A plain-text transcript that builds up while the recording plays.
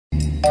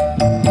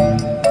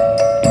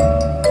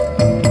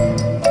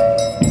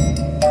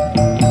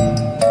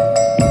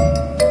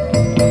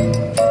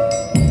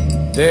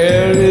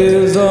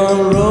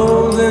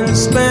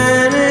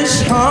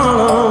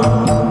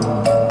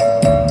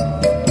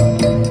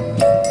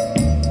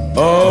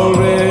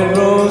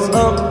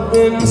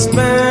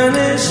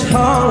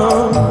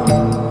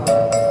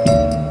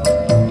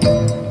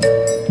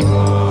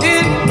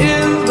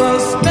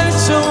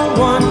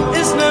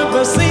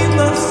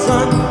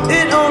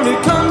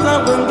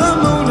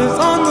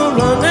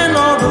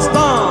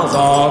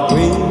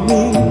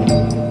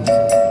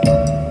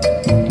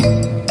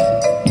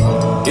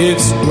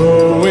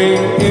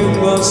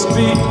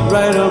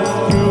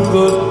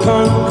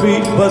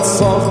but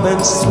soft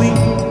and sweet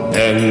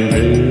and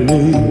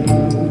rainy.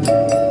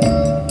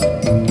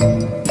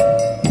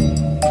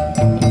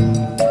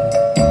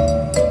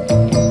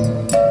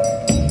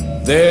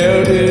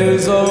 There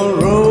is a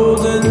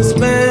rose in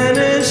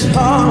Spanish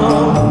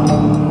Harlem,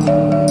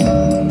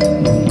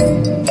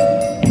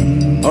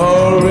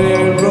 a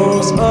red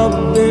rose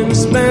up in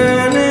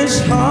Spanish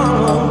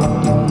Harlem,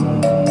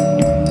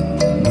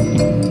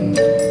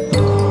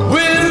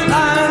 with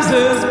eyes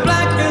as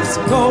black as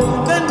coal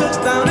that looks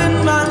down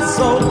in my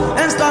soul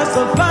and starts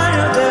a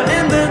fire there,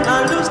 and then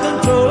I lose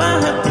control. I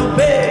have to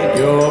beg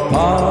your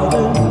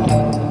pardon.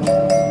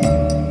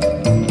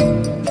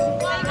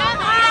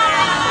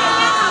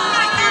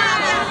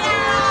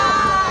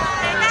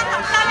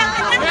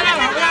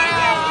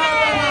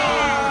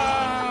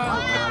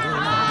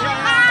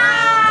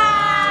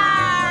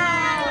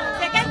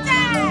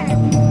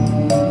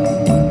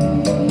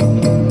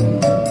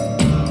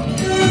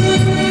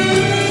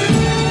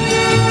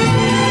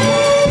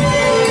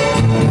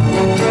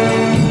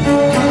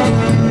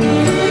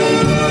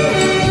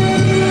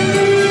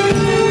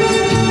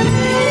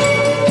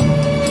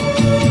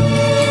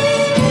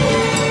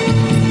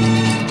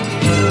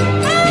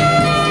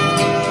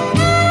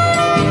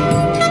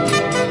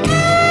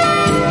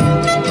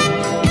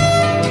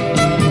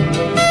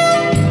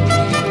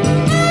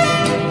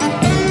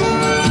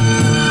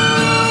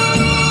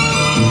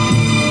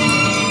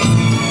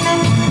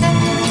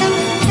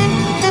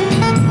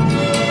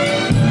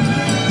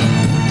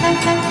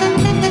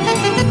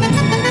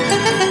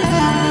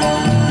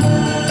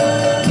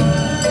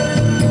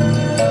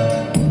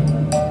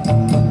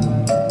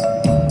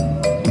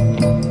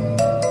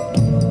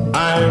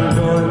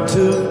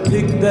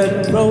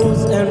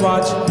 Rose and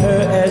watch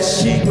her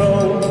as she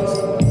grows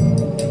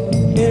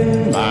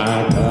in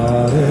my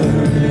garden.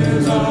 There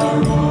is a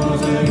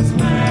rose in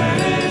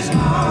Spanish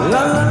Harlem.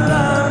 La la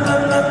la la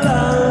la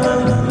la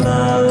la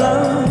la.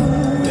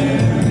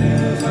 There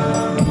is a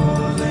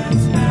rose in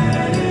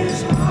Spanish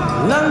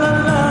Harlem. La la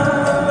la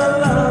la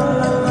la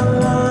la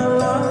la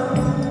la.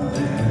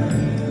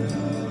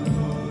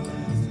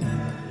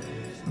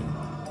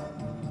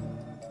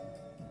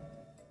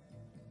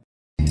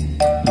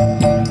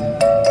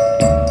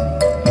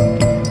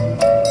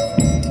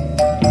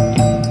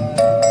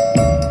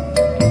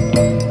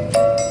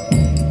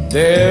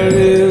 There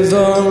is a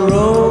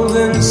rose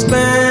in Spanish Harlem.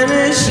 There is a rose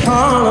in Spanish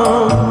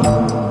Harlem,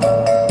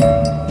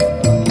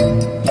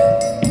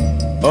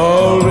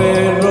 a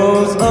red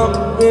rose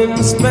up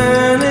in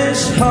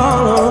Spanish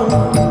Harlem.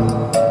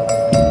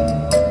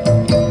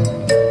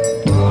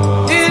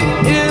 It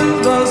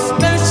is a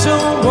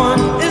special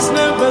one, it's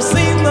never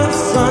seen the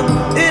sun.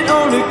 It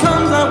only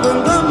comes out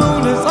when the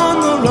moon is on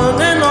the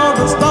run and all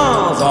the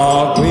stars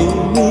are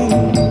gleaming.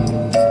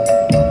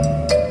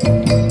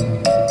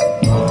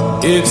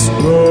 It's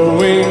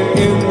growing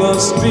in the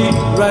street,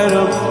 right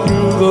up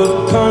through the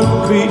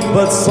concrete,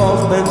 but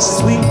soft and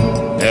sweet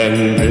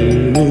and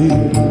rainy.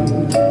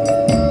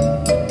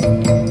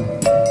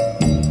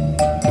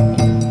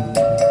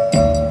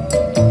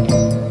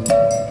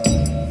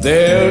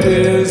 There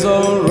is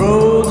a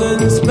rose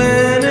in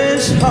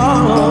Spanish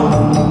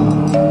Harlem,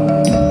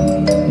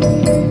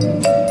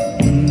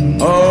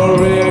 a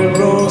red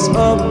rose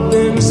up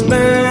in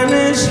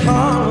Spanish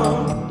Harlem.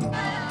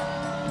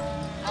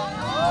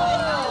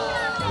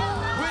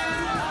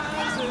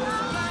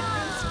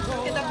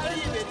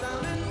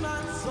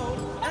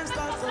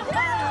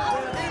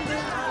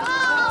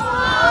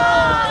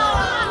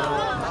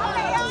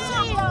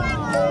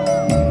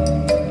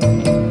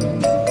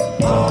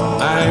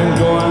 I'm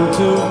going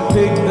to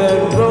pick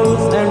that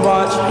rose and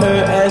watch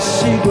her as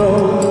she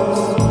grows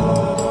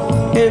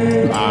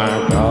in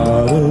my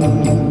garden.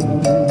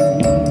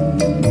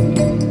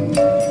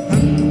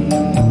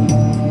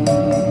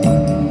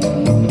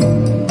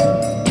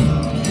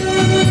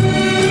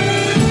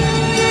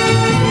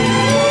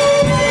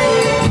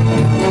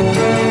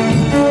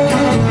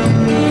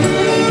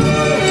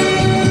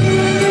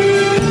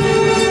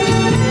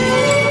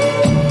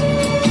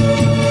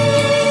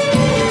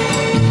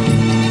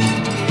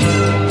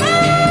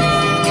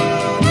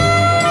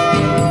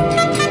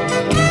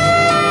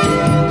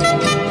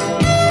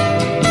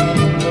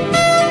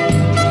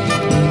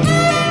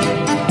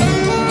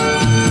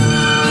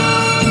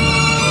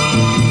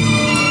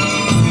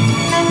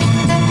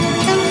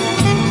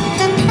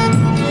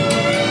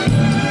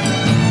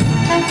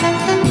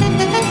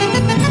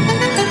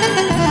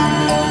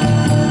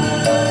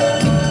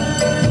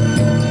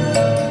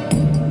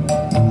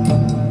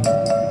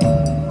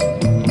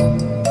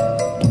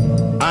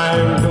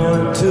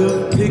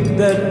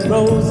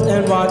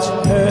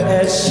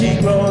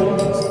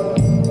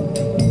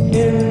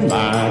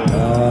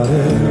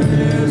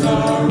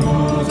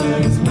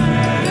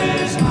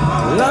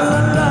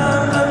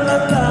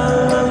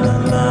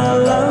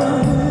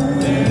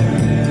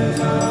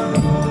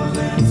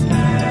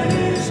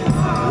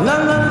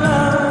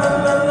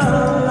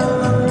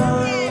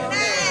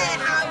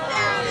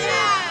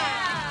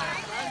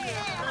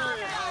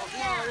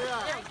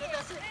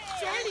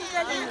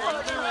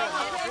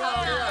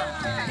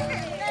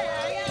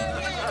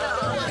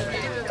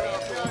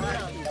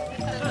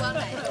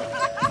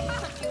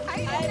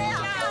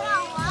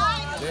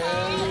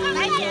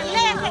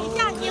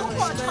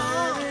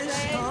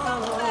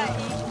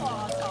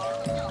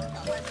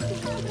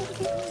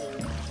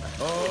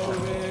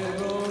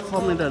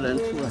 后面的人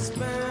出来。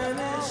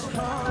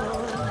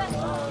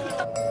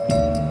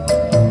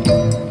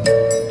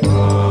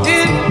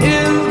It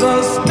is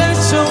a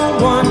special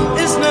one.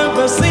 It's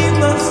never seen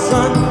the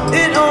sun.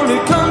 It only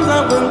comes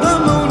out when the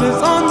moon is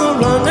on the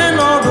run and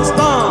all the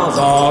stars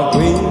are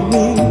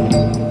gleaming.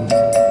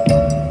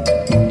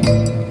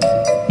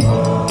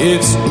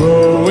 It's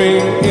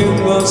growing in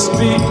the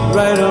street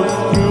right up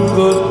through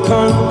the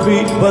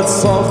concrete, but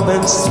soft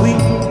and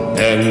sweet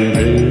and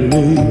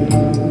dreamy.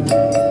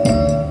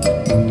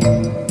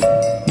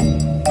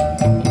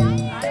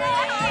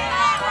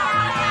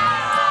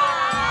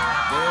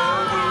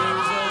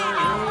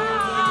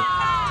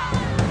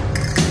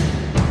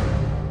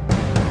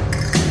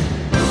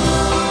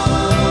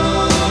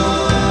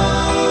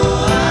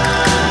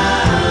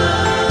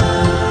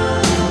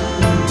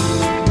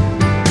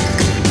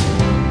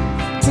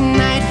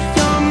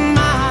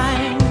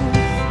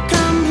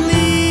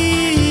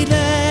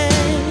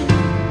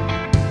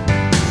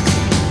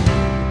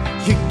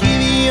 You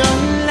give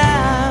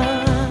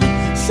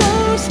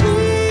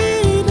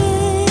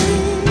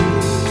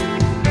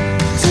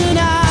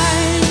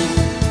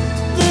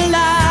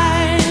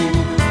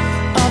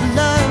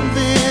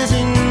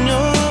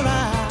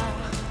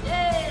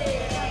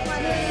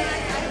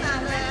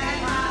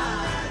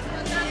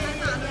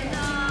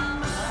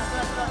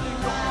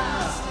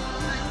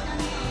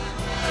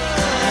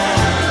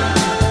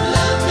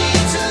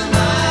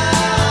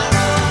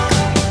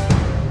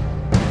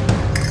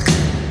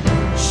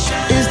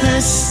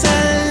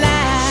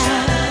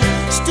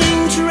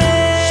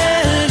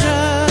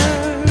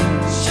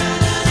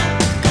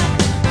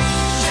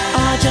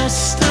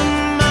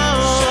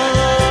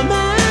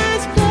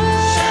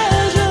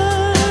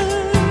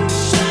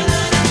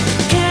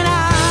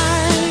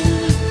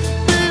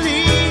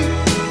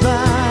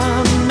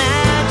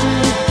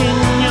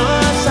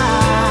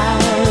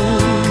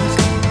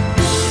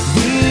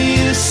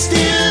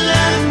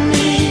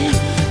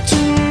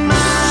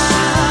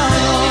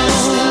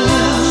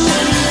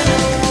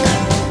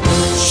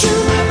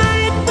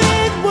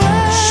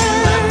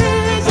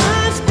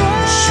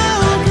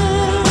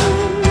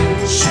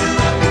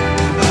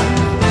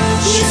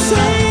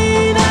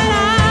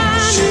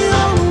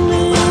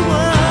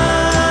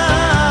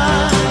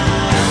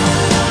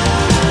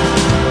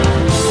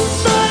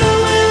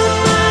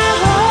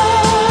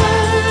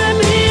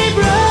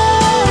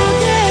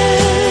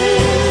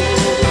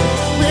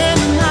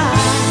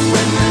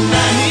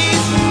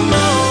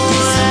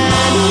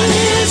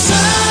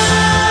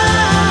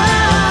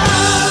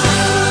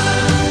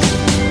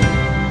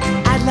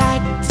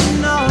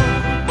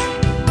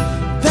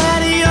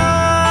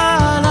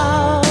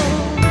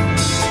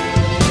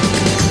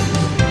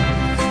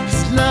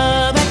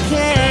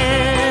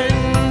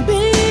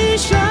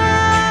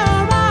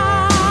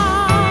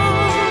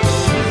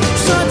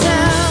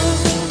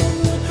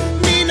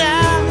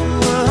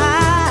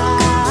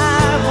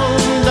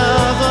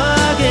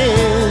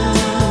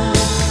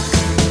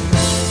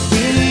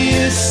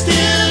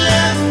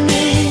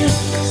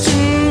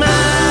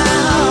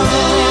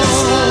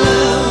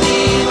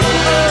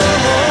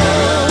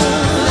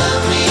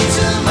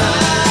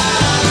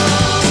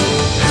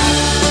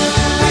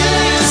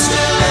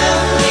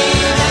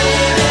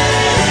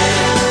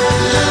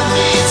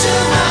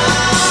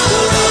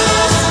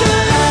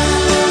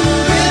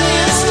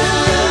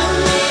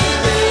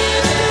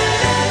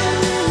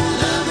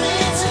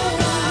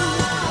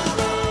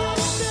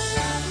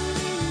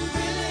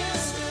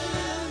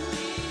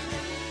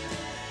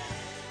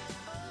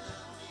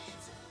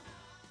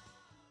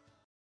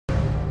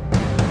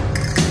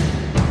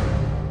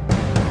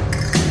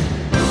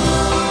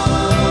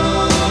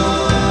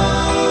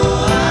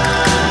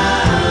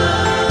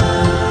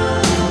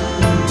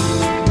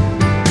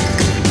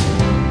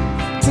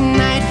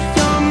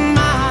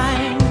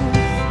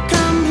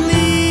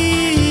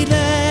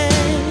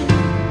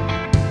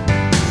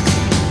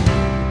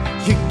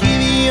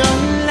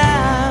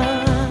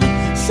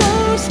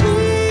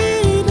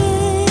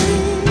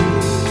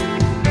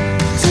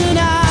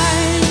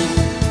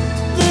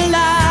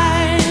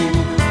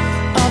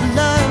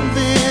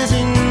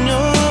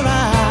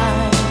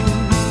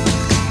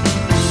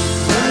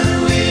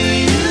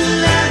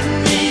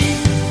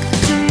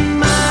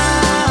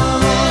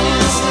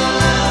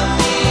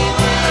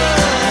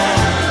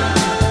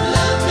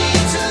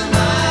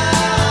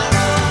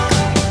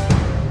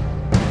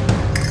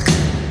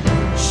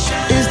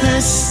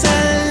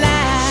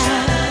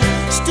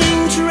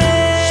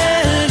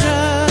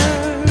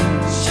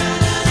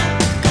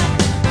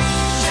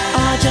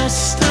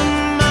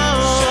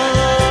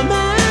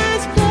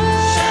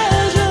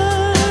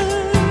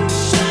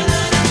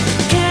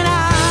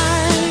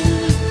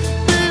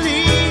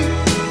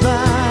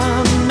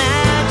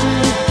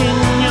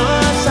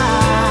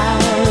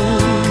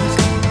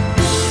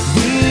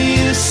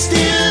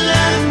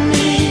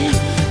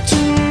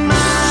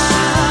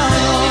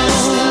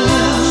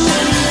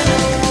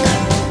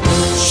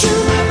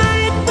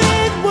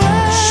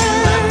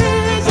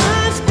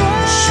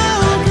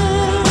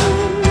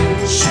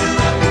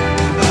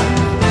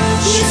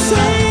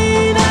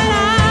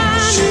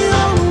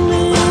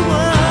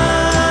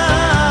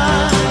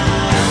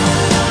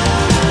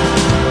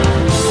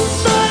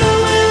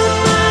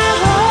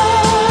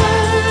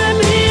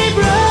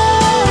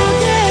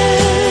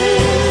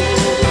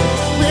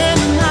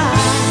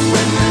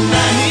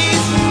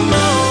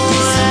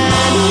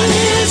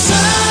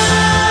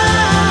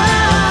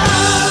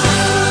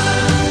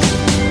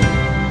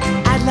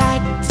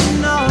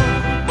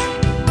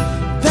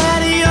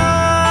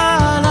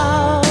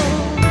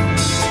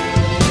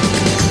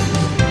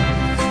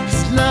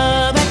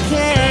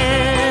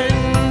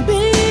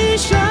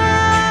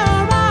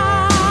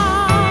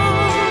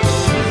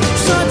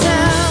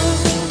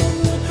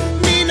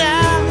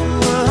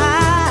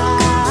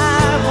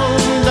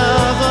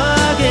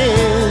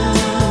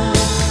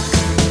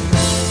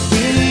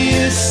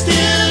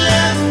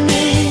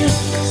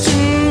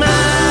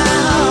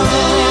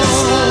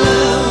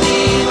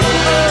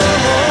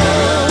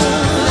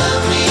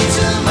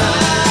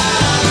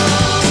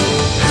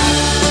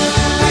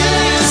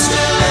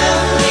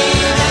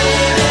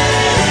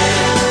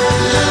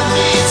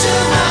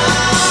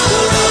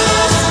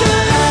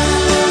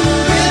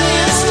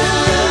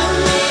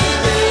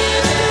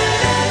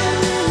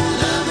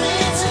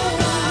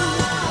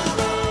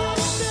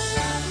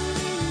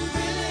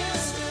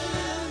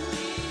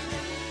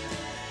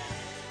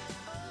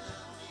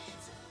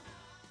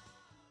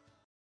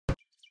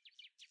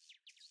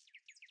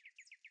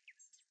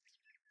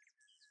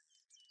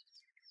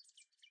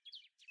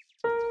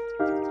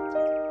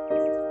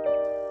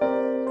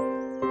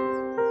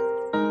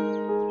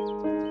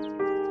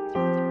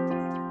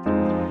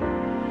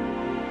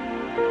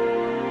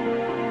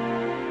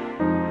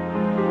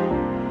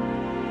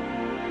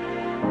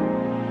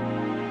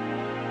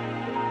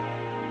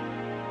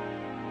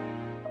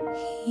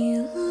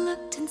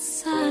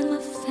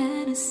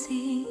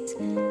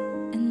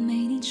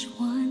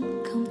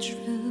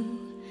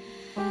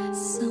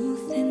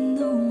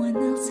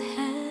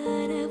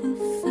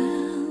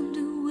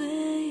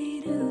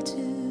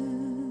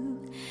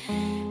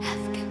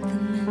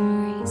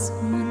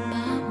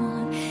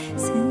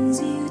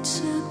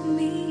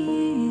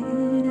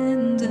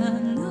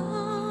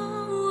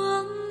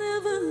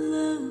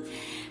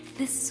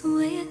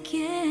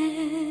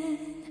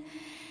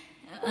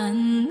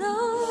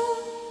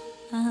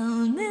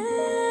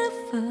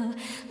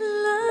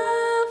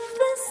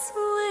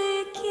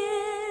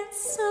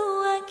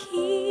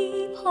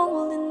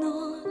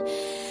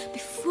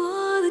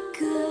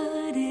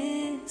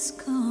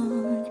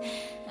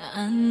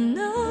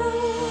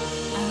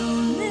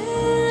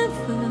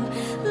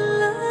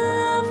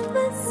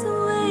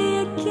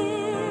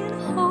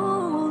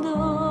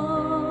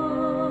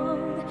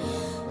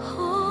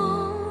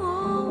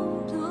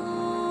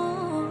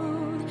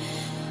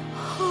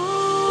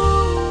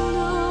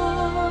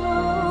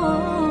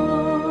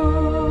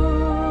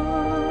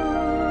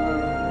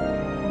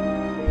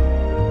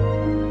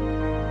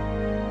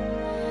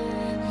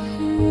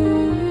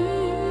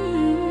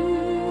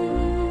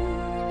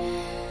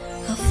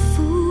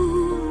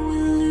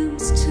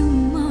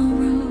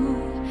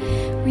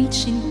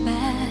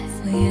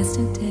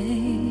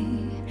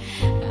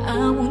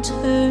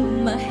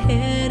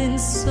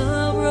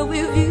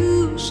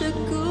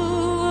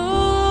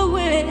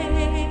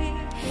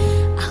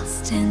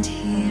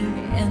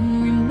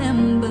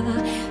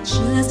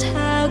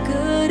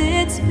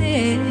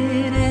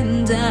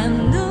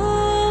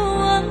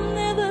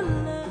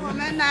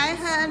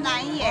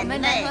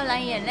蓝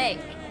眼泪，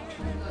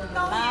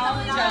老酒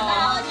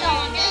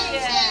面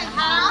线好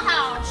好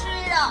吃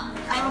哦，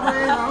咖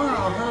啡好好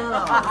喝哦。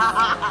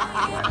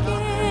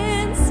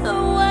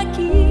So I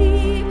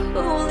keep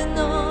holding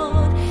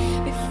on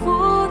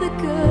before the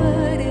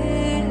good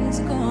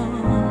is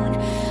gone.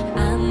 I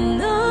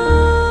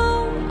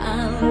know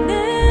I'll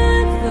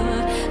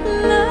never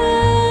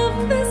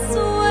love this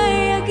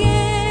way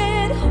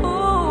again.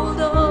 Hold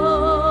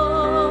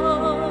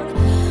on,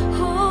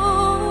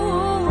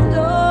 hold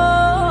on,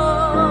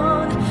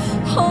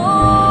 hold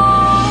on.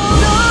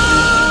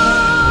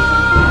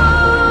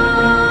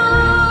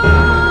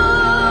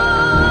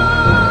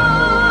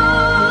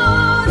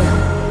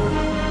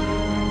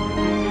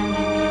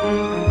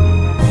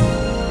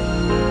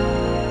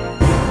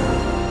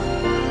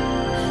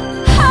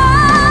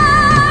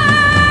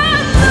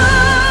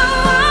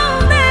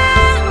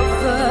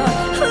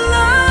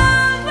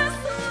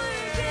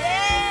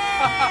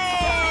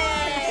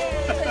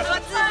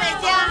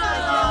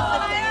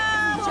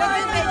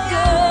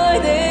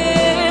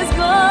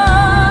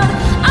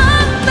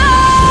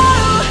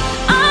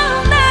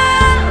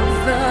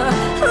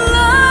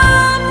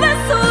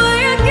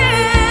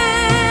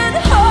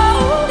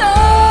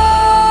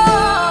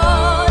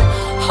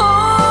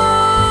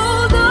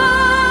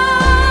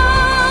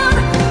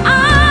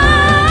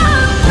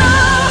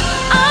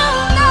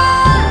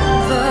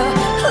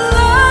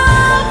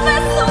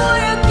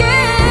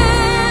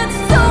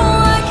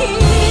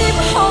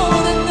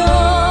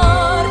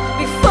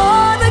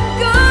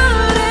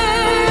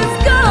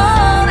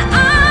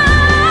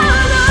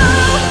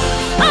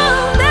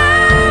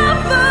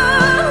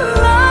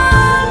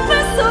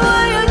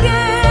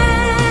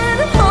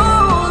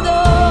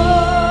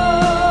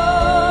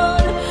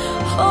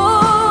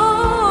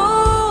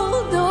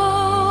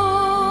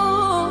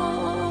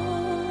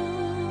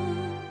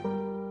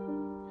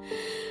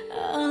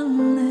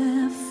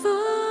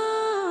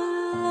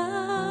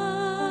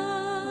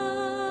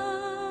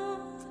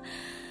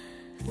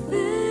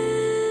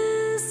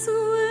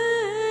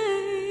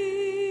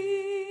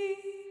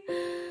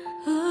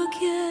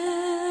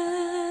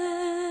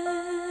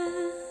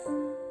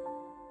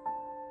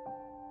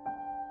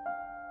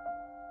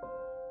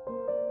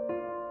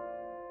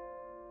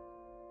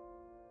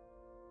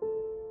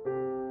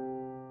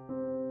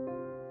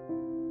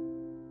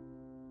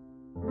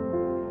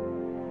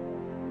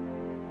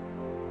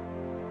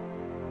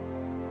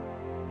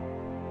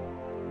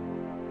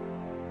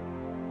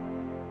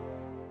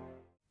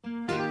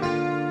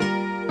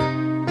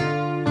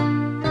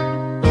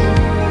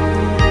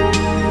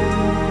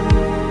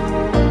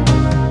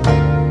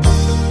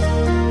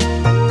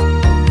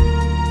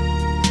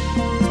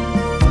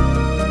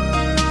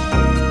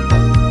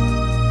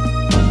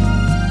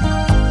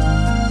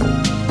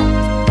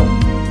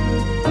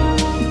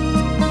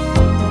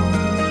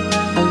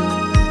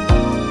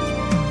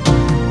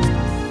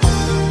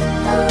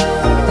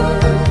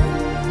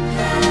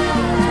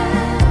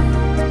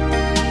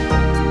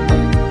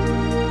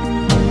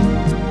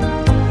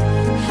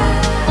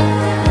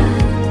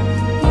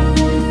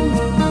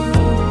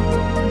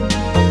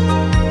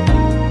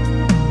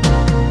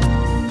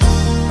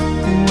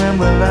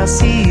 I'll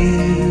see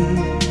you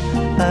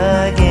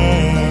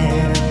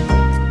again.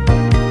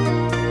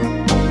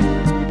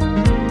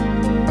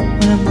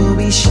 When will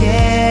we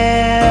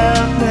share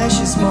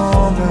precious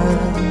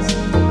moments?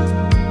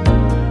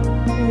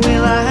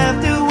 Will I have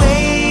to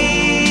wait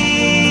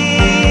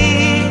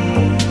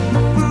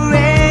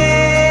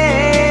forever?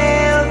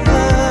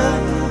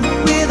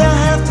 Will I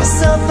have to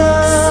suffer,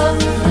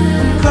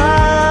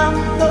 cry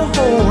the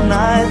whole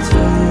night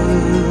through?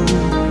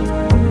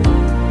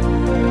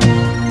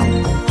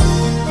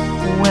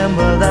 When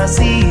will I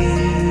see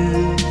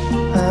you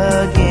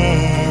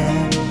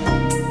again?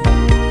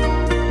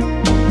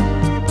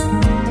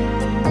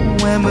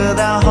 When will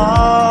our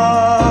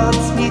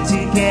hearts meet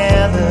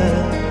together?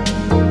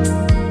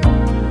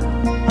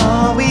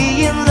 Are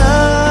we in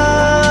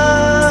love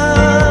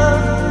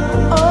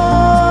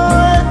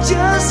or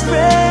just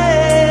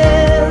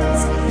friends?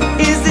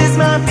 Is this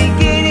my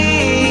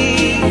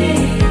beginning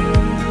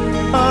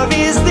or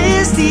is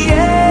this the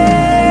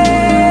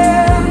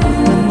end?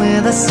 When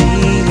will I see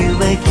you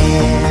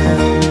again?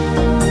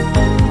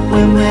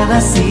 When will I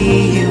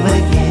see you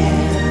again?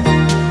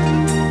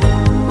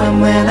 When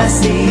will I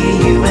see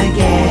you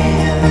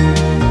again?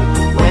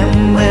 When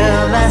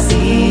will I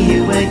see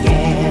you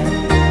again?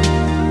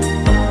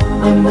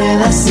 When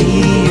will I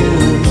see you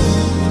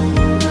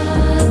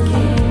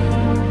again?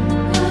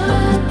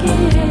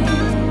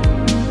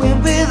 When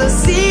will I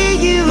see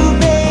you,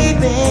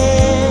 baby?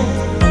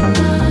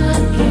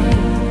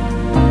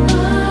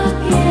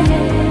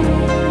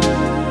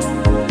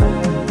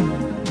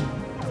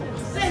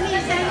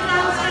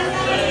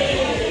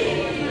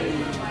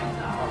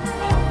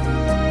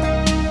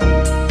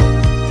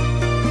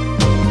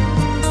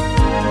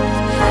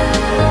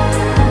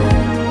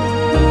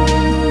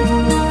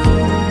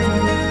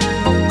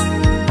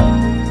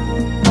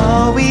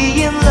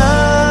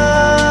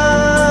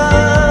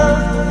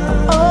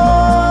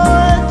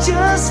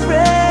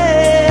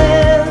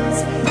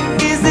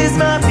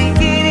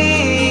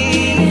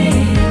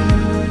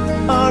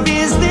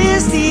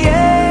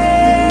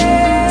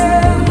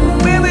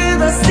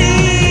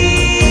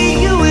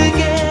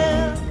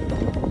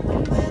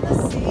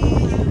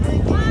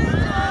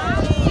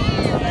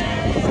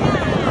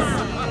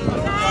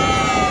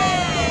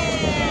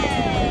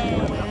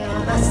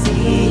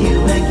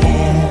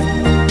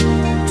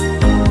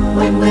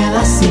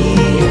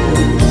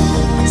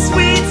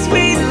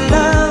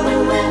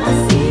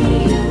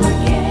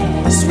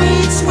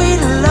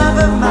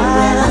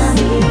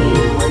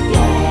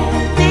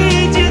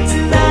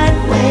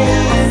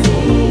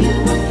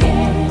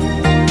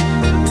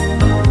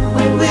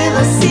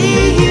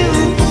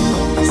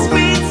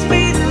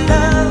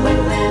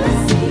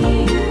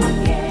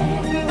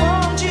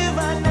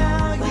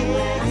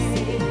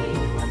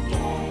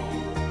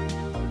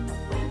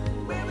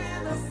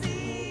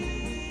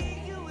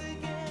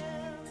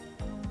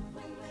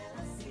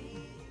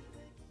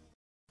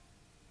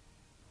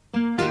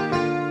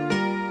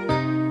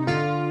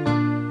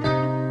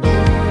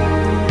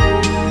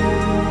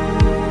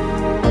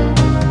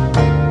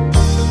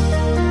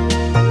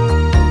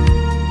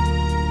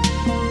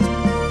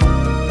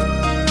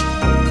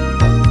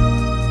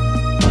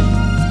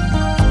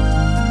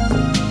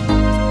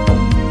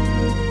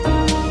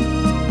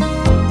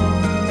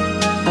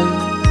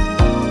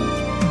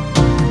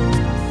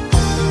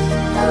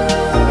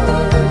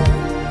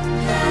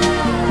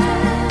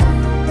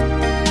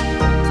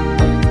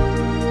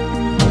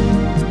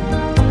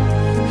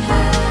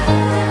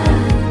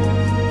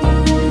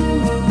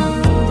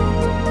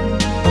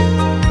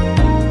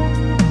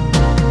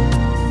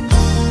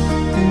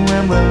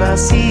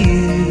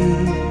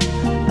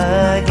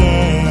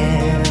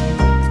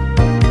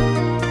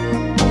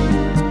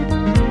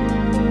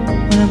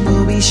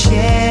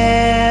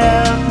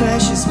 share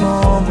precious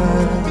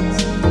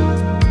moments?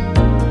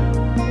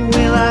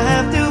 Will I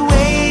have to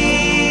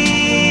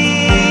wait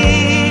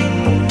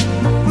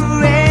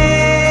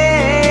forever?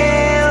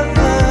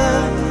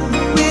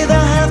 Will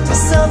I have to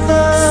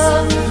suffer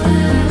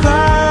and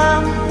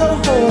cry the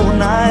whole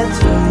night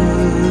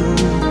through?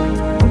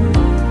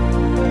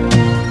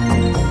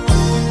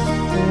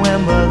 When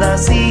will I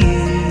see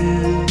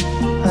you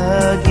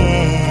again?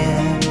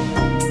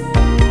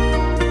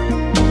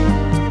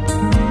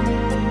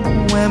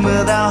 When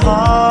will our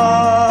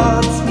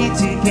hearts meet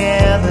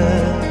together?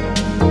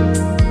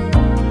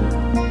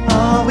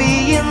 Are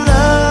we in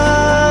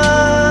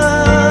love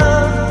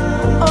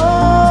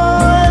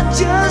or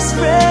just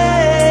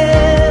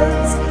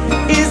friends?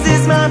 Is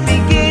this my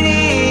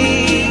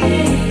beginning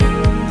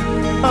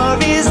or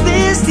is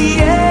this the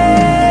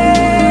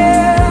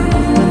end?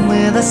 When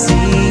will I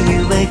see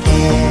you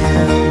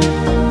again?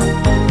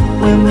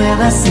 When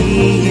will I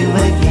see you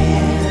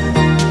again?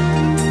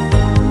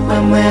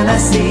 When will I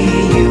see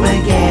you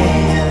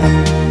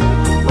again?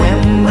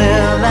 When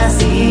will I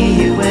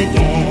see you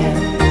again?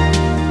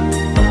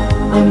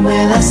 When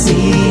will I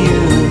see you